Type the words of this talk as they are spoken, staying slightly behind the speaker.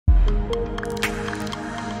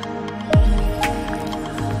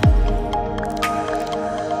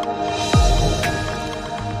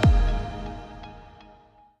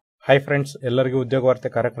Hi friends, ಎಲ್ಲರಿಗೂ ಉದ್ಯೋಗ ವಾರ್ತೆ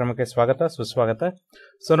ಕಾರ್ಯಕ್ರಮಕ್ಕೆ ಸ್ವಾಗತ ಸುಸ್ವಾಗತ.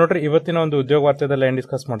 ಸೊ ನೋಡ್ರಿ, ಇವತ್ತಿನ ಒಂದು ಉದ್ಯೋಗ ವಾರ್ತೆದಲ್ಲಿ ಏನ್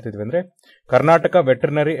ಡಿಸ್ಕಸ್ ಮಾಡ್ತಿದ್ವಿ ಅಂದ್ರೆ Karnataka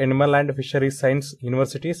veterinary animal and fisheries science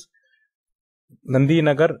universities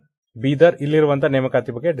ನಂದಿನಗರ್ Bidar ಇಲ್ಲಿರುವಂತಹ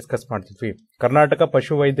ನೇಮಕಾತಿ ಬಗ್ಗೆ ಡಿಸ್ಕಸ್ ಮಾಡ್ತಿದ್ವಿ. ಕರ್ನಾಟಕ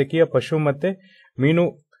ಪಶು ವೈದ್ಯಕೀಯ ಪಶು ಮತ್ತೆ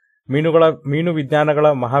ಮೀನು ವಿಜ್ಞಾನಗಳ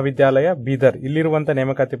ಮಹಾವಿದ್ಯಾಲಯ ಬೀದರ್ ಇಲ್ಲಿರುವಂತಹ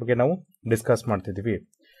ನೇಮಕಾತಿ ಬಗ್ಗೆ ನಾವು ಡಿಸ್ಕಸ್ ಮಾಡ್ತಿದ್ವಿ.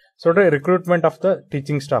 ಸೊ ನೋಡ್ರಿ, recruitment of the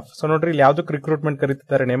teaching staff. So ನೋಡ್ರಿ, ಇಲ್ಲಿ ಯಾವ್ದಕ್ಕೆ ರಿಕ್ರೂಟ್ಮೆಂಟ್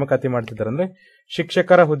ಕರೀತಿದ್ದಾರೆ, ನೇಮಕಾತಿ ಮಾಡ್ತಿದ್ದಾರೆ ಅಂದ್ರೆ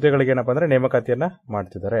ಶಿಕ್ಷಕರ ಹುದ್ದೆಗಳಿಗೆ ಏನಪ್ಪಾ ಅಂದ್ರೆ ನೇಮಕಾತಿಯನ್ನ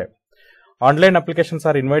ಮಾಡ್ತಿದ್ದಾರೆ. Online applications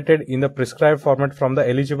R invited in the prescribe format from the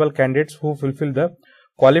eligible candidates who fulfil the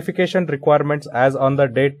qualification requirements as on the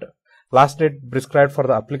last date prescribed for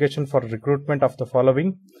the application for recruitment of the following.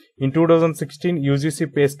 In 2016, UGC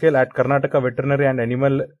pay scale at Karnataka Veterinary and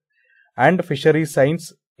Animal and Fisheries Science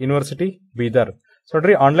University, Bidar. So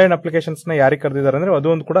ನೋಡ್ರಿ, online applications ನ ಯಾರಿಗೆ ಕರೆದಿದ್ದಾರೆ ಅಂದ್ರೆ ಅದು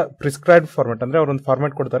ಒಂದು ಕೂಡ prescribe format, ಅಂದ್ರೆ ಅವರೊಂದು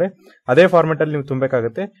ಫಾರ್ಮೆಟ್ ಕೊಡ್ತಾರೆ, ಅದೇ ಫಾರ್ಮೆಟ್ ಅಲ್ಲಿ ನೀವು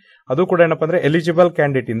ತುಂಬಬೇಕಾಗುತ್ತೆ. ಅದು ಕೂಡ ಏನಪ್ಪಾ ಅಂದ್ರೆ ಎಲಿಜಿಬಲ್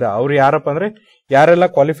ಕ್ಯಾಂಡಿಡೇಟ್ ಇಂದ, ಅವ್ರು ಯಾರಪ್ಪ ಅಂದ್ರೆ ಯಾರೆಲ್ಲ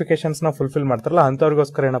ಕ್ವಾಲಿಫಿಕೇಶನ್ಸ್ ನ ಫುಲ್ಫಿಲ್ ಮಾಡ್ತಾರಲ್ಲ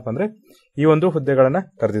ಅಂತವ್ರಿಗೋಸ್ಕರ ಏನಪ್ಪಾ ಅಂದ್ರೆ ಈ ಒಂದು ಹುದ್ದೆಗಳನ್ನ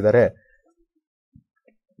ಕರೆದಿದ್ದಾರೆ.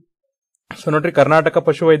 ಸೊ ನೋಡ್ರಿ, ಕರ್ನಾಟಕ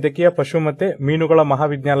ಪಶು ವೈದ್ಯಕೀಯ ಪಶು ಮತ್ತೆ ಮೀನುಗಳ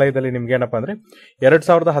ಮಹಾವಿದ್ಯಾಲಯದಲ್ಲಿ ನಿಮ್ಗೆ ಏನಪ್ಪಾ ಅಂದ್ರೆ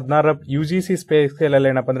 2016 UGC ಪೇ ಸ್ಕೇಲ್ ಅಲ್ಲಿ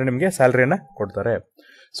ಏನಪ್ಪಾ ಅಂದ್ರೆ ನಿಮ್ಗೆ ಸ್ಯಾಲರಿಯನ್ನ ಕೊಡ್ತಾರೆ.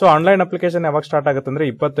 ಸೊ ಆನ್ಲೈನ್ ಅಪ್ಲಿಕೇಶನ್ ಯಾವಾಗ ಸ್ಟಾರ್ಟ್ ಆಗುತ್ತೆ ಅಂದ್ರೆ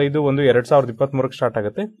 25/1/2023 ಸ್ಟಾರ್ಟ್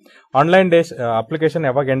ಆಗುತ್ತೆ. ಆನ್ಲೈನ್ ಡೇಸ್ ಅಪ್ಲಿಕೇಶನ್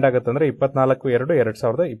ಯಾವಾಗ ಎಂಡ್ ಆಗುತ್ತೆ ಅಂದ್ರೆ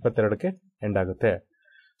 24/2/2022 ಎಂಡ್ ಆಗುತ್ತೆ.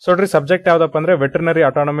 ಸೊ ನೋಡ್ರಿ, ಸಬ್ಜೆಕ್ಟ್ ಯಾವ್ದಪ್ಪ ಅಂದ್ರೆ ವೆಟರ್ನರಿ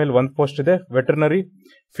ಆಟೋನಮಿಲ್ 1 ಪೋಸ್ಟ್ ಇದೆ, ವೆಟರ್ನರಿ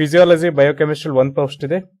ಫಿಸಿಯಾಲಜಿ ಬಯೋಕೆಮಿಸ್ಟ್ರಿ 1 ಪೋಸ್ಟ್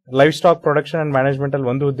ಇದೆ, life stock production and management ಅಲ್ಲಿ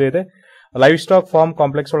 1 ಹುದ್ದೆ ಇದೆ, ಲೈಫ್ ಸ್ಟಾಕ್ ಫಾರ್ಮ್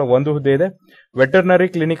ಕಾಂಪ್ಲೆಕ್ಸ್ ಒಳಗೆ 1 ಹುದ್ದೆ ಇದೆ, ವೆಟರ್ನರಿ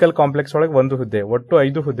ಕ್ಲಿನಿಕಲ್ ಕಾಂಪ್ಲೆಕ್ಸ್ ಒಳಗೆ 1 ಹುದ್ದೆ, ಒಟ್ಟು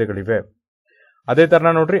 5 ಹುದ್ದೆಗಳಿವೆ. ಅದೇ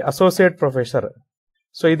ತರ ನೋಡ್ರಿ, ಅಸೋಸಿಯೇಟ್ ಪ್ರೊಫೆಸರ್.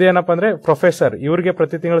 ಸೊ ಇದೇನಪ್ಪ ಅಂದ್ರೆ ಪ್ರೊಫೆಸರ್, ಇವರಿಗೆ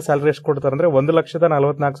ಪ್ರತಿ ತಿಂಗಳು ಸ್ಯಾಲರಿ ಎಷ್ಟು ಕೊಡ್ತಾರೆ ಅಂದ್ರೆ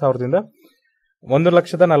 1,44,000ದಿಂದ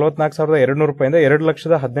 1,44,200 ರೂಪಾಯಿಂದ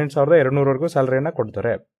 2,18,200ವರೆಗೂ ಸ್ಯಾಲರಿಯನ್ನ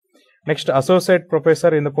ಕೊಡ್ತಾರೆ. Next associate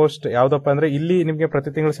professor in the post ಯಾವ್ದಪ್ಪ ಅಂದ್ರೆ ಇಲ್ಲಿ ನಿಮಗೆ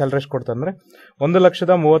ಪ್ರತಿ ತಿಂಗಳು ಸ್ಯಾಲರಿ ಎಷ್ಟು ಕೊಡ್ತಾರೆ ಅಂದ್ರೆ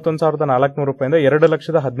 1,31,400 ರೂಪಾಯಿಂದ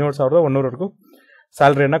 2,17,100ವರೆಗೂ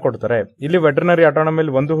ಸ್ಯಾಲರಿಯನ್ನ ಕೊಡ್ತಾರೆ. ಇಲ್ಲಿ ವೆಟರ್ನರಿ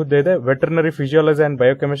ಆಟೋನಮಿಲ್ 1 ಹುದ್ದೆ ಇದೆ, ವೆಟರ್ನರಿ ಫಿಸಿಯಾಲಜಿ ಅಂಡ್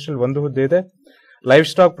ಬಯೋಕೆಮಿಸ್ಟ್ರಿ 1 ಹುದ್ದೆ ಇದೆ, life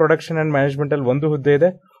stock production and management ಅಲ್ಲಿ 1 ಹುದ್ದೆ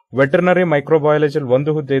ಇದೆ, ವೆಟರ್ನರಿ ಮೈಕ್ರೋಬಯಾಲಜಿ ಅಲ್ಲಿ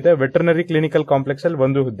 1 ಹುದ್ದೆ ಇದೆ, ವೆಟರ್ನರಿ ಕ್ಲಿನಿಕಲ್ ಕಾಂಪ್ಲೆಕ್ಸ್ ಅಲ್ಲಿ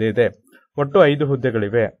 1 ಹುದ್ದೆ ಇದೆ, ಒಟ್ಟು 5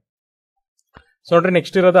 ಹುದ್ದೆಗಳಿವೆ. ಸೊ ನೋಡ್ರಿ,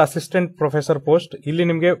 ನೆಕ್ಸ್ಟ್ ಇರೋದು ಅಸಿಸ್ಟೆಂಟ್ ಪ್ರೊಫೆಸರ್ ಪೋಸ್ಟ್. ಇಲ್ಲಿ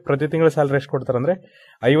ನಿಮಗೆ ಪ್ರತಿ ತಿಂಗಳು ಸ್ಯಾಲರಿ ಎಷ್ಟು ಕೊಡ್ತಾರೆ ಅಂದ್ರೆ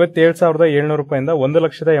 57,700 ರೂಪಾಯಿಂದ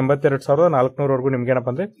 1,82,400ವರೆಗೂ ನಿಮ್ಗೆ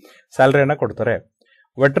ಏನಪ್ಪಾ ಅಂದ್ರೆ ಸ್ಯಾಲರಿಯನ್ನ ಕೊಡ್ತಾರೆ.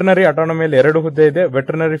 ವೆಟರ್ನರಿ ಆಟೋನಮಿಯಲ್ಲಿ 2 ಹುದ್ದೆ ಇದೆ,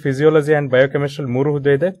 ವೆಟರ್ನರಿ ಫಿಸಿಯಾಲಜಿ ಅಂಡ್ ಬಯೋಕೆಮಿಸ್ಟ್ರಿ 3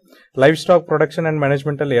 ಹುದ್ದೆ ಇದೆ, life stock production and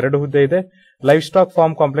management ಅಲ್ಲಿ 2 ಹುದ್ದೆ ಇದೆ, ಲೈಫ್ ಸ್ಟಾಕ್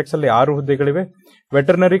ಫಾರ್ಮ್ ಕಾಂಪ್ಲೆಕ್ಸ್ ಅಲ್ಲಿ 6 ಹುದ್ದೆಗಳಿವೆ,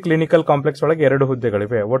 ವೆಟರ್ನರಿ ಕ್ಲಿನಿಕಲ್ ಕಾಂಪ್ಲೆಕ್ಸ್ ಒಳಗೆ 2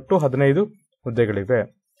 ಹುದ್ದೆಗಳಿವೆ, ಒಟ್ಟು 15 ಹುದ್ದೆಗಳಿವೆ.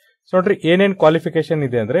 ಸೊ ನೋಡ್ರಿ, ಏನೇನ್ ಕ್ವಾಲಿಫಿಕೇಶನ್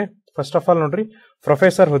ಇದೆ ಅಂದ್ರೆ ಫಸ್ಟ್ ಆಫ್ ಆಲ್ ನೋಡ್ರಿ,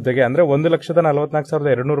 ಪ್ರೊಫೆಸರ್ ಹುದ್ದೆಗೆ ಅಂದ್ರೆ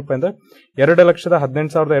 1,44,200 ರೂಪಾಯಿಂದ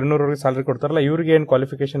 2,18,200 ಸ್ಯಾಲರಿ ಕೊಡ್ತಾರಲ್ಲ, ಇವ್ರಿಗೆ ಏನ್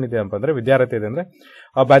ಕ್ವಾಲಿಫಿಕೇಶನ್ ಇದೆ ಅಂತಂದ್ರೆ ವಿದ್ಯಾರ್ಥಿ ಇದೆ ಅಂದ್ರೆ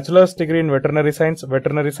bachelors degree in veterinary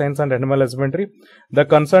science and animal husbandry, the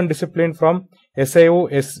concern discipline from SAO,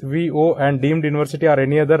 SVO and deemed university or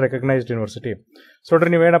any other recognised university. So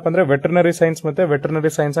ನೋಡ್ರಿ, ನೀವೇನಪ್ಪ ಅಂದ್ರೆ ವೆಟರ್ನರಿ ಸೈನ್ಸ್ ಮತ್ತೆ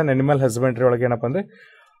veterinary science and animal husbandry ಒಳಗೆ ಏನಪ್ಪ ಅಂದ್ರೆ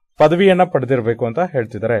ಪದವಿಯನ್ನ ಪಡೆದಿರಬೇಕು ಅಂತ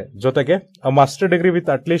ಹೇಳ್ತಿದ್ದಾರೆ. ಜೊತೆಗೆ master degree with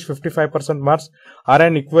at least 55% marks R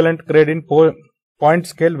on equivalent grade in point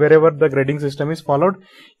scale wear ever the grading system is followed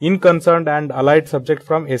in concerned and allied subject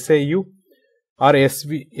from SAU R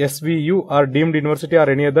SVU R deemed university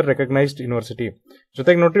or any other recognised university.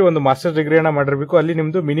 ಜೊತೆಗೆ ನೋಡ್ರಿ, ಒಂದು master ಡಿಗ್ರಿಯನ್ನ ಮಾಡಿರಬೇಕು, ಅಲ್ಲಿ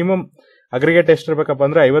ನಿಮ್ದು minimum aggregate ಎಷ್ಟು ಇರಬೇಕಪ್ಪ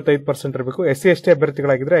ಅಂದ್ರೆ 55% ಇರಬೇಕು, SC/ST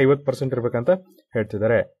ಅಭ್ಯರ್ಥಿಗಳಾಗಿದ್ರೆ 50% ಇರಬೇಕಂತ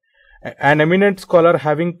ಹೇಳ್ತಿದ್ದಾರೆ. An eminent scholar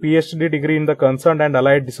having PhD degree in the concerned and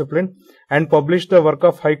allied discipline and published the work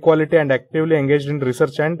of high quality and actively engaged in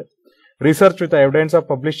research with evidence of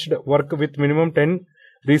published work with minimum 10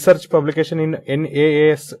 research publication in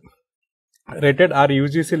NAAS rated or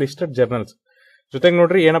UGC listed journals. ಜೊತೆಗೆ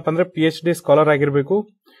ನೋಡ್ರಿ, ಏನಪ್ಪಾ ಅಂದ್ರೆ PhD scholar ಆಗಿರ್ಬೇಕು,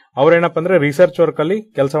 ಅವ್ರೇನಪ್ಪ ಅಂದ್ರೆ research work ಅಲ್ಲಿ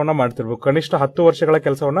ಕೆಲಸವನ್ನ ಮಾಡ್ತಿರ್ಬೇಕು, ಕನಿಷ್ಠ 10 ವರ್ಷಗಳ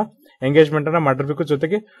ಕೆಲಸವನ್ನ ಎಂಗೇಜ್ಮೆಂಟ್ ಅನ್ನ ಮಾಡಿರ್ಬೇಕು,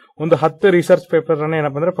 ಜೊತೆಗೆ ಒಂದು 10 ರಿಸರ್ಚ್ ಪೇಪರ್ ಅನ್ನ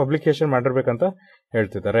ಏನಪ್ಪಾ ಅಂದ್ರೆ ಪಬ್ಲಿಕೇಶನ್ ಮಾಡಿರ್ಬೇಕಂತ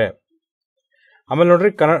ಹೇಳ್ತಿದ್ದಾರೆ. ಆಮೇಲೆ ನೋಡ್ರಿ,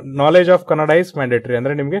 knowledge of Kannada is mandatory,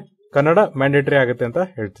 ಅಂದ್ರೆ ನಿಮ್ಗೆ ಕನ್ನಡ ಮ್ಯಾಂಡೇಟರಿ ಆಗುತ್ತೆ ಅಂತ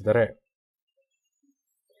ಹೇಳ್ತಿದ್ದಾರೆ.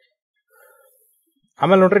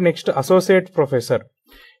 ಆಮೇಲೆ ನೋಡ್ರಿ, ನೆಕ್ಸ್ಟ್ ಅಸೋಸಿಯೇಟ್ ಪ್ರೊಫೆಸರ್,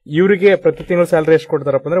 ಇವರಿಗೆ ಪ್ರತಿ ತಿಂಗಳು ಸ್ಯಾಲರಿ ಎಷ್ಟು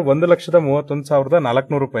ಕೊಡ್ತಾರಪ್ಪ ಅಂದ್ರೆ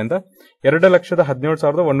 1,31,400 ರೂಪಾಯಿಂದ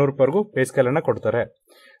 2,17,100 ರೂಪಾಯಿವರೆಗೂ ಪೇ ಸ್ಕೇಲ್ ಅನ್ನ ಕೊಡ್ತಾರೆ.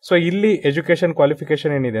 ಸೊ ಇಲ್ಲಿ ಎಜುಕೇಶನ್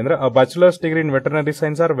ಕ್ವಾಲಿಫಿಕೇಶನ್ ಏನಿದೆ ಅಂದ್ರೆ bachelors degree in veterinary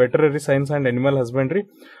science R veterinary science and animal husbandry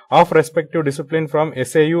of respective discipline from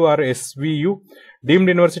SAU R SVU deemed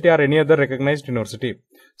university or any other recognised university.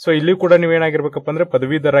 So ಇಲ್ಲಿ ಕೂಡ ನೀವೇನಾಗಿರ್ಬೇಕಪ್ಪ ಅಂದ್ರೆ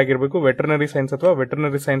ಪದವೀಧರ ಆಗಿರ್ಬೇಕು, ವೆಟರ್ನರಿ ಸೈನ್ಸ್ ಅಥವಾ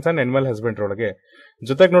veterinary science and animal husbandry ಒಳಗೆ.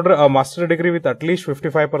 ಜೊತೆಗೆ ನೋಡ್ರಿ, master degree with at least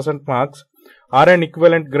 55% marks R and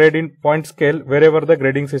equivalent grade in point scale wear ever the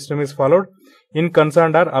grading system is followed in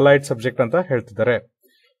concerned R allied subject ಅಂತ ಹೇಳ್ತಿದ್ದಾರೆ.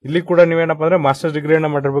 ಇಲ್ಲಿ ಕೂಡ ನೀವೇನಪ್ಪ ಅಂದ್ರೆ masters ಡಿಗ್ರಿಯನ್ನ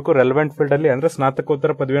ಮಾಡಿರ್ಬೇಕು, ರೆಲೆವೆಂಟ್ ಫೀಲ್ಡ್ ಅಲ್ಲಿ ಅಂದ್ರೆ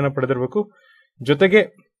ಸ್ನಾತಕೋತ್ತರ ಪದವಿಯನ್ನು ಪಡೆದಿರಬೇಕು. ಜೊತೆಗೆ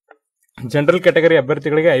ಜನರಲ್ ಕ್ಯಾಟಗರಿ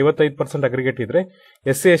ಅಭ್ಯರ್ಥಿಗಳಿಗೆ 55% ಅಗ್ರಿಗೇಟ್ ಇದ್ರೆ,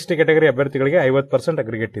 SC ST ಕ್ಯಾಟಗರಿ ಅಭ್ಯರ್ಥಿಗಳಿಗೆ 50%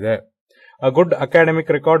 ಅಗ್ರಿಗೇಟ್ ಇದೆ. A good academic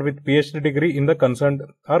record with PhD degree in the concern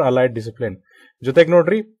R allied discipline. ಜೊತೆಗೆ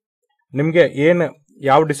ನೋಡ್ರಿ, ನಿಮ್ಗೆ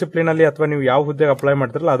ಯಾವ ಡಿಸಿಪ್ಲಿನ್ ಅಲ್ಲಿ ಅಥವಾ ನೀವು ಯಾವ ಹುದ್ದೆಗೆ ಅಪ್ಲೈ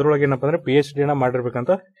ಮಾಡ್ತಿರಲ್ಲ ಅದರೊಳಗೆ ಏನಪ್ಪ ಅಂದ್ರೆ PhD ನ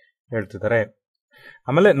ಮಾಡಿರ್ಬೇಕಂತ ಹೇಳ್ತಿದ್ದಾರೆ.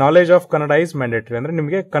 ಆಮೇಲೆ knowledge of Kannada is mandatory, ಅಂದ್ರೆ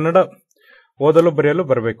ನಿಮಗೆ ಕನ್ನಡ ಓದಲು ಬರೆಯಲು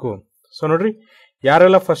ಬರಬೇಕು. ಸೊ ನೋಡ್ರಿ,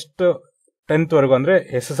 ಯಾರೆಲ್ಲ ಫಸ್ಟ್ 10th ವರೆಗೂ ಅಂದ್ರೆ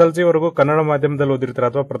SSLC ವರೆಗೂ ಕನ್ನಡ ಮಾಧ್ಯಮದಲ್ಲಿ ಓದಿರ್ತಾರೆ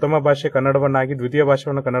ಅಥವಾ ಪ್ರಥಮ ಭಾಷೆ ಕನ್ನಡವನ್ನಾಗಿ ದ್ವಿತೀಯ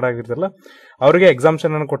ಭಾಷೆಯನ್ನು ಕನ್ನಡ ಆಗಿರ್ತಾರಲ್ಲ ಅವರಿಗೆ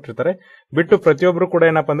ಎಕ್ಸಾಮ್ಷನ್ ಅನ್ನು ಕೊಟ್ಟಿರ್ತಾರೆ. ಬಿಟ್ಟು ಪ್ರತಿಯೊಬ್ಬರು ಕೂಡ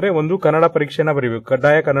ಏನಪ್ಪಾ ಅಂದ್ರೆ ಒಂದು ಕನ್ನಡ ಪರೀಕ್ಷೆನ ಬರೀಬೇಕು,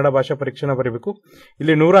 ಕಡ್ಡಾಯ ಕನ್ನಡ ಭಾಷಾ ಪರೀಕ್ಷೆನ ಬರೀಬೇಕು.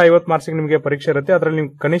 ಇಲ್ಲಿ 150 ಮಾರ್ಕ್ಸ್ ನಿಮಗೆ ಪರೀಕ್ಷೆ ಇರುತ್ತೆ, ಅದರಲ್ಲಿ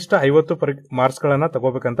ನೀವು ಕನಿಷ್ಠ 50 ಮಾರ್ಕ್ಸ್ ಗಳನ್ನ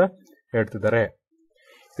ತಗೋಬೇಕಂತ ಹೇಳ್ತಿದ್ದಾರೆ.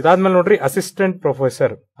 ಇದಾದ್ಮೇಲೆ ನೋಡ್ರಿ, ಅಸಿಸ್ಟೆಂಟ್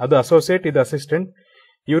ಪ್ರೊಫೆಸರ್, ಅದು ಅಸೋಸಿಯೇಟ್, ಇದು ಅಸಿಸ್ಟೆಂಟ್.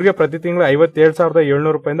 ಇವರಿಗೆ ಪ್ರತಿ ತಿಂಗಳು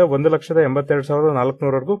 57,700 ರೂಪಾಯಿಂದ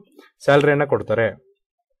 1,82,400 ವರೆಗೂ ಸ್ಯಾಲರಿಯನ್ನ ಕೊಡ್ತಾರೆ.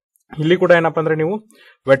 ಇಲ್ಲಿ ಕೂಡ ಏನಪ್ಪಾ ಅಂದ್ರೆ ನೀವು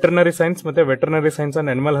ವೆಟರ್ನರಿ ಸೈನ್ಸ್ ಮತ್ತೆ veterinary science and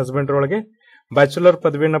animal husbandry ಒಳಗೆ ಬ್ಯಾಚುಲರ್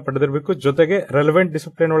ಪದವಿಯನ್ನ ಪಡೆದಿರಬೇಕು. ಜೊತೆಗೆ ರೆಲೆವೆಂಟ್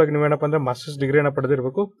ಡಿಸಿಪ್ಲಿನ್ ಒಳಗೆ ನೀವೇನಪ್ಪ ಅಂದ್ರೆ ಮಾಸ್ಟರ್ಸ್ ಡಿಗ್ರಿಯನ್ನ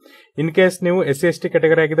ಪಡೆದಿರಬೇಕು. ಇನ್ ಕೇಸ್ ನೀವು SC ST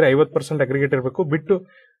ಕ್ಯಾಟಗರಿ ಆಗಿದ್ರೆ 50% ಅಗ್ರಿಗೇಟ್ ಇರಬೇಕು. ಬಿಟ್ಟು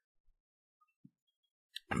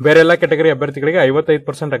ಬೇರೆ ಎಲ್ಲ ಕ್ಯಾಟಗರಿ ಅಭ್ಯರ್ಥಿಗಳಿಗೆ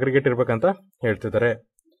 55% ಅಗ್ರಿಗೇಟ್ ಇರಬೇಕಂತ ಹೇಳ್ತಿದ್ದಾರೆ.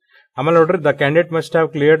 ಆಮೇಲೆ ನೋಡ್ರಿ, the candidate must have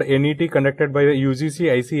cleared NET conducted by the UGC,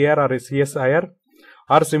 ICAR R CSIR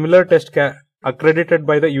R similar test accredited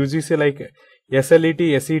by the UGC like SLET,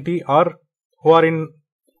 SET or who are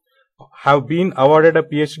have been awarded a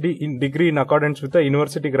PhD in degree in accordance with the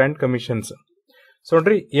University Grant Commissions. So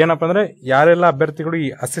ನೋಡ್ರಿ, ಏನಪ್ಪ ಅಂದ್ರೆ ಯಾರೆಲ್ಲ ಅಭ್ಯರ್ಥಿಗಳು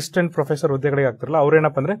ಈ assistant professor ಹುದ್ದೆಗಳಿಗೆ ಆಗ್ತಾರಲ್ಲ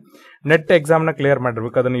ಅವ್ರೇನಪ್ಪ ಅಂದ್ರೆ net exam ನ clear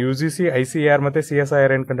ಮಾಡಿರ್ಬೇಕು. ಅದನ್ನ UGC, ICAR ಮತ್ತೆ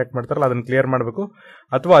CSIR ಏನ್ ಕಂಡಕ್ಟ್ ಮಾಡ್ತಾರಲ್ಲ ಅದನ್ನ ಕ್ಲಿಯರ್ ಮಾಡಬೇಕು.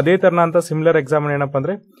 ಅಥವಾ ಅದೇ ತರನ ಅಂತ ಸಿಮಿಲರ್ ಎಕ್ಸಾಮ್ ಏನಪ್ಪ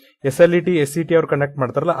ಅಂದ್ರೆ SLET, SET ಅವ್ರು ಕಂಡಕ್ಟ್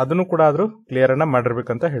ಮಾಡ್ತಾರಲ್ಲ ಅದನ್ನು ಕೂಡ ಆದ್ರೂ ಕ್ಲಿಯರ್ ಅನ್ನ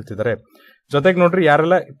ಮಾಡಿರ್ಬೇಕಂತ ಹೇಳ್ತಿದ್ದಾರೆ. ಜೊತೆಗೆ ನೋಡ್ರಿ,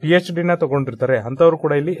 ಯಾರೆಲ್ಲ PhD ನ ತಗೊಂಡಿರ್ತಾರೆ ಅಂತವ್ರು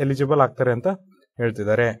ಕೂಡ ಇಲ್ಲಿ ಎಲಿಜಿಬಲ್ ಆಗ್ತಾರೆ ಅಂತ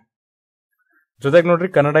ಹೇಳ್ತಿದ್ದಾರೆ. ಜೊತೆಗೆ ನೋಡ್ರಿ,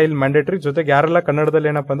 ಕನ್ನಡ ಇಲ್ಲಿ ಮ್ಯಾಂಡೇಟರಿ. ಜೊತೆಗೆ ಯಾರೆಲ್ಲ ಕನ್ನಡದಲ್ಲಿ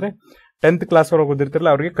ಏನಪ್ಪ ಅಂದ್ರೆ 10th ಕ್ಲಾಸ್ ವರೆಗೆ ಓದಿರ್ತಿರಲ್ಲ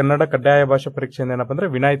ಅವರಿಗೆ ಕನ್ನಡ ಕಡ್ಡಾಯ ಭಾಷಾ ಪರೀಕ್ಷೆಯಿಂದ ಏನಪ್ಪ ಅಂದ್ರೆ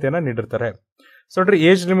ವಿನಾಯಿತಿಯನ್ನ ನೀಡಿರ್ತಾರೆ. ಸೊ ನೋಡ್ರಿ,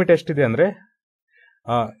 ಏಜ್ ಲಿಮಿಟ್ ಎಷ್ಟಿದೆ ಅಂದ್ರೆ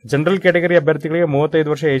ಜನರಲ್ ಕ್ಯಾಟಗರಿ ಅಭ್ಯರ್ಥಿಗಳಿಗೆ 35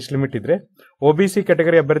 ವರ್ಷ ಏಜ್ ಲಿಮಿಟ್ ಇದ್ರೆ, OBC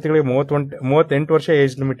ಕ್ಯಾಟಗರಿ ಅಭ್ಯರ್ಥಿಗಳಿಗೆ 38 ವರ್ಷ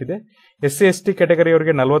ಏಜ್ ಲಿಮಿಟ್ ಇದೆ. SC ST ಕ್ಯಾಟಗರಿ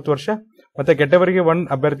ಅವರಿಗೆ 40 ವರ್ಷ ಮತ್ತೆ ಕ್ಯಾಟಗರಿಗೆ 1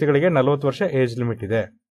 ಅಭ್ಯರ್ಥಿಗಳಿಗೆ 40 ವರ್ಷ ಏಜ್ ಲಿಮಿಟ್ ಇದೆ.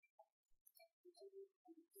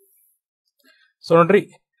 ಸೊ ನೋಡ್ರಿ,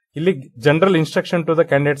 ಇಲ್ಲಿ general instruction to the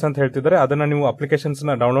candidates ಅಂತ ಹೇಳ್ತಿದ್ದಾರೆ. ಅದನ್ನ ನೀವು ಅಪ್ಲಿಕೇಶನ್ಸ್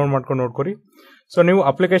ನ ಡೌನ್ಲೋಡ್ ಮಾಡ್ಕೊಂಡು ನೋಡ್ಕೊರಿ. ಸೊ ನೀವು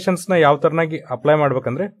ಅಪ್ಲಿಕೇಶನ್ಸ್ ನ ಯಾವ ತರನಾಗಿ ಅಪ್ಲೈ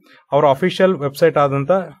ಮಾಡ್ಬೇಕಂದ್ರೆ ಅವರ ಅಫಿಷಿಯಲ್ ವೆಬ್ಸೈಟ್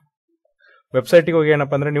ಆದಂತ ವೆಬ್ಸೈಟ್ಗೆ ಹೋಗಿ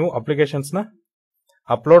ಏನಪ್ಪಾ ಅಂದ್ರೆ ನೀವು ಅಪ್ಲಿಕೇಶನ್ಸ್ ನ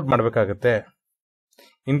ಅಪ್ಲೋಡ್ ಮಾಡಬೇಕಾಗುತ್ತೆ.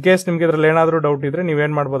 ಇನ್ ಕೇಸ್ ನಿಮ್ಗೆ ಇದ್ರಲ್ಲಿ ಏನಾದರೂ ಡೌಟ್ ಇದ್ರೆ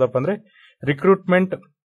ನೀವೇನ್ ಮಾಡ್ಬೋದಪ್ಪ ಅಂದ್ರೆ ರಿಕ್ರೂಟ್ಮೆಂಟ್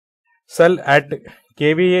ಸೆಲ್ at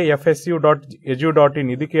kvafsu.edu.in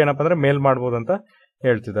ಇದಕ್ಕೆ ಏನಪ್ಪಾ ಅಂದ್ರೆ ಮೇಲ್ ಮಾಡಬಹುದು ಅಂತ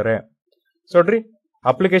ಹೇಳ್ತಿದ್ದಾರೆ. ಸೊ ನೋಡ್ರಿ,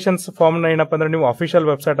 ಅಪ್ಲಿಕೇಶನ್ಸ್ ಫಾರ್ಮ್ ನ ಏನಪ್ಪಾ ಅಂದ್ರೆ ನೀವು ಅಫಿಷಿಯಲ್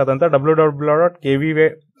ವೆಬ್ಸೈಟ್ ಆದಂತ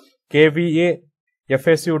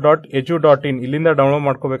www.kvafsu.edu.in ಇಲ್ಲಿಂದ ಡೌನ್ಲೋಡ್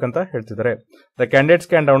ಮಾಡ್ಕೋಬೇಕಂತ ಹೇಳ್ತಿದ್ದಾರೆ. The candidates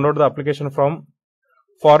can download the application form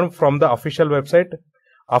from the official website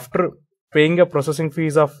after paying a processing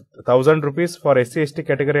fees of 1,000 rupees for SC ST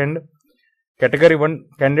category and category 1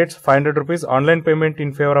 candidates, 500 rupees online payment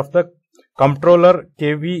in favor of the comptroller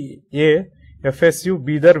KVAFSU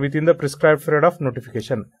Bidar within the prescribed period of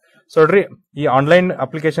notification. So ನೋಡ್ರಿ, ಈ online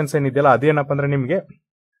applications ಏನಿದೆಯಲ್ಲ ಅದೇನಪ್ಪ ಅಂದ್ರೆ ನಿಮಗೆ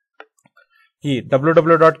ಈ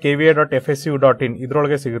www.kva.fsu.in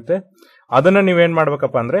ಇದ್ರೊಳಗೆ ಸಿಗುತ್ತೆ. ಅದನ್ನ ನೀವೇನ್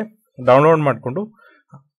ಮಾಡ್ಬೇಕಪ್ಪ ಅಂದ್ರೆ ಡೌನ್ಲೋಡ್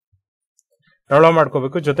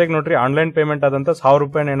ಮಾಡ್ಕೋಬೇಕು. ಜೊತೆಗೆ ನೋಡ್ರಿ, ಆನ್ಲೈನ್ ಪೇಮೆಂಟ್ ಆದಂತ 1,000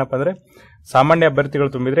 ರೂಪಾಯಿ ಏನಪ್ಪ ಅಂದ್ರೆ ಸಾಮಾನ್ಯ ಅಭ್ಯರ್ಥಿಗಳು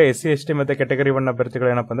ತುಂಬಿದ್ರೆ, SC ST ಮತ್ತೆ ಕ್ಯಾಟಗರಿ 1 ಅಭ್ಯರ್ಥಿಗಳು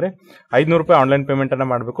ಏನಪ್ಪ ಅಂದ್ರೆ 500 ರೂಪಾಯಿ ಆನ್ಲೈನ್ ಪೇಮೆಂಟ್ ಅನ್ನ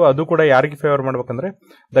ಮಾಡಬೇಕು. ಅದು ಕೂಡ ಯಾರಿಗೆ ಫೇವರ್ ಮಾಡ್ಬೇಕಂದ್ರೆ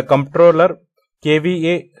ದ ಕಂಪ್ಟ್ರೋಲರ್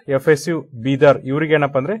KVAFSU ಬೀದರ್ ಇವರಿಗೆ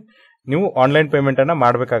ಏನಪ್ಪ ಅಂದ್ರೆ ನೀವು ಆನ್ಲೈನ್ ಪೇಮೆಂಟ್ ಅನ್ನ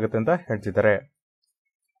ಮಾಡಬೇಕಾಗುತ್ತೆ ಅಂತ ಹೇಳ್ತಿದ್ದಾರೆ.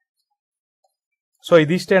 ಸೊ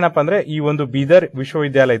ಇದಿಷ್ಟೇ ಏನಪ್ಪ ಅಂದ್ರೆ ಈ ಒಂದು ಬೀದರ್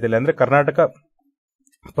ವಿಶ್ವವಿದ್ಯಾಲಯದಲ್ಲಿ ಅಂದ್ರೆ ಕರ್ನಾಟಕ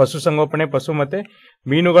ಪಶುಸಂಗೋಪನೆ ಪಶು ಮತ್ತೆ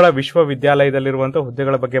ಮೀನುಗಳ ವಿಶ್ವವಿದ್ಯಾಲಯದಲ್ಲಿರುವಂತಹ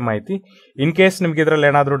ಹುದ್ದೆಗಳ ಬಗ್ಗೆ ಮಾಹಿತಿ. ಇನ್ ಕೇಸ್ ನಿಮ್ಗೆ ಇದ್ರಲ್ಲಿ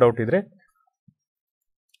ಏನಾದರೂ ಡೌಟ್ ಇದ್ರೆ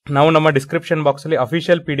ನಾವು ನಮ್ಮ ಡಿಸ್ಕ್ರಿಪ್ಷನ್ ಬಾಕ್ಸ್ ಅಲ್ಲಿ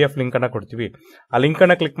ಅಫಿಷಿಯಲ್ PDF ಲಿಂಕ್ ಅನ್ನ ಕೊಡ್ತೀವಿ. ಆ ಲಿಂಕ್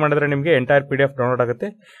ಅನ್ನ ಕ್ಲಿಕ್ ಮಾಡಿದ್ರೆ ನಿಮಗೆ ಎಂಟೈರ್ PDF ಡೌನ್ಲೋಡ್ ಆಗುತ್ತೆ.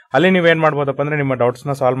 ಅಲ್ಲಿ ನೀವೇನ್ ಮಾಡಬಹುದಪ್ಪ ಅಂದ್ರೆ ನಿಮ್ಮ ಡೌಟ್ಸ್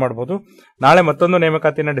ನ ಸಾಲ್ವ್ ಮಾಡಬಹುದು. ನಾಳೆ ಮತ್ತೊಂದು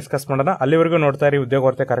ನೇಮಕಾತಿನ ಡಿಸ್ಕಸ್ ಮಾಡೋಣ. ಅಲ್ಲಿವರೆಗೂ ನೋಡ್ತಾ ಇರಿ ಉದ್ಯೋಗ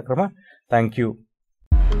ವಾರ್ತೆ ಕಾರ್ಯಕ್ರಮ. Thank you.